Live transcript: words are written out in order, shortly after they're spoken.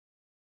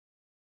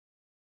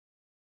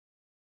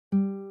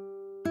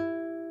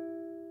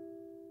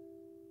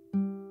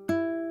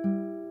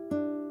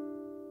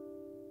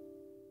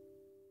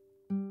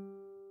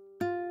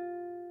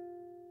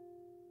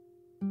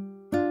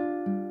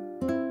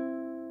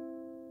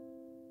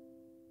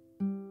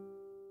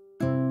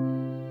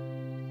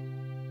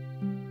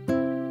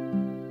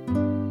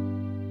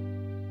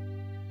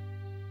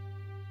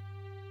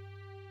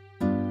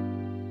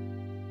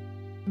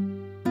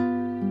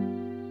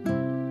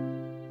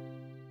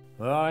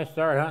Well, I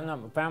started hunting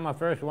up, found my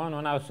first one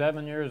when I was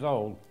 7 years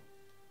old.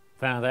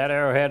 Found that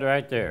arrowhead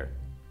right there.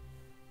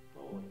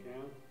 Holy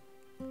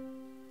cow.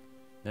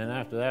 Then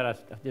after that, I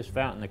just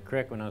found it in the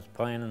creek when I was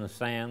playing in the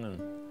sand,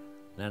 and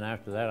then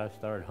after that, I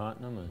started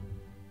hunting them, and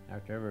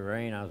after every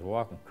rain, I was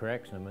walking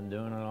creeks, and I've been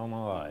doing it all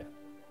my life.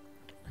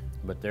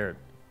 But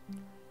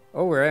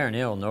over there in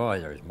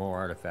Illinois, there's more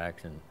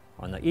artifacts, and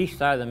on the east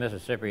side of the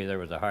Mississippi, there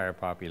was a higher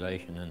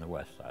population than the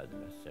west side of the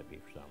Mississippi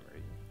for some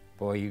reason.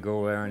 Boy, you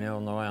go there in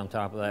Illinois, on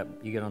top of that,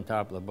 you get on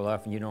top of the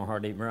bluff, and you don't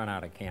hardly run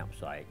out of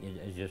campsite.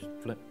 It's just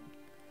flint.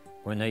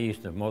 When they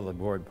used to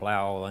motherboard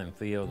plow all them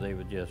fields, they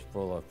were just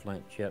full of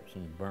flint chips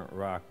and burnt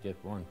rock,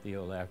 just one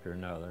field after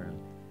another. And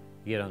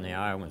you get on the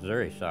Iowa,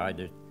 Missouri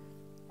side,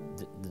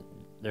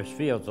 there's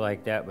fields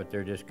like that, but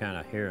they're just kind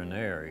of here and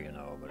there, you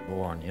know. But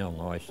over on the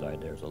Illinois side,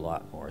 there's a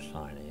lot more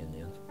sign of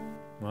Indians.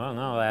 Well,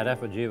 no, that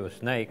effigy of a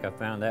snake, I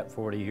found that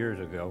 40 years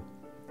ago.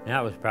 And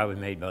that was probably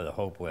made by the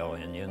Hopewell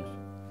Indians.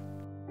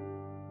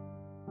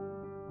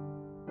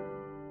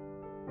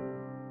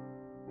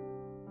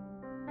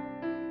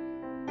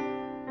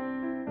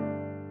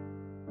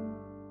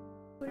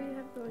 What do you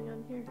have going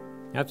on here?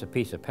 That's a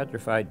piece of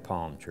petrified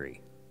palm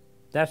tree.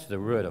 That's the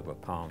root of a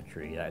palm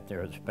tree. That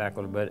there is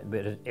speckled, but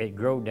it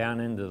grew down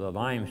into the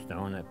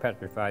limestone. It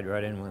petrified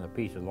right in with a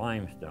piece of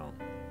limestone.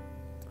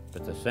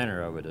 But the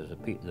center of it is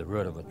the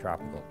root of a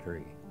tropical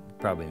tree.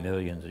 Probably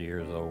millions of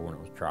years old when it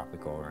was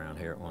tropical around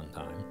here at one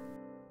time.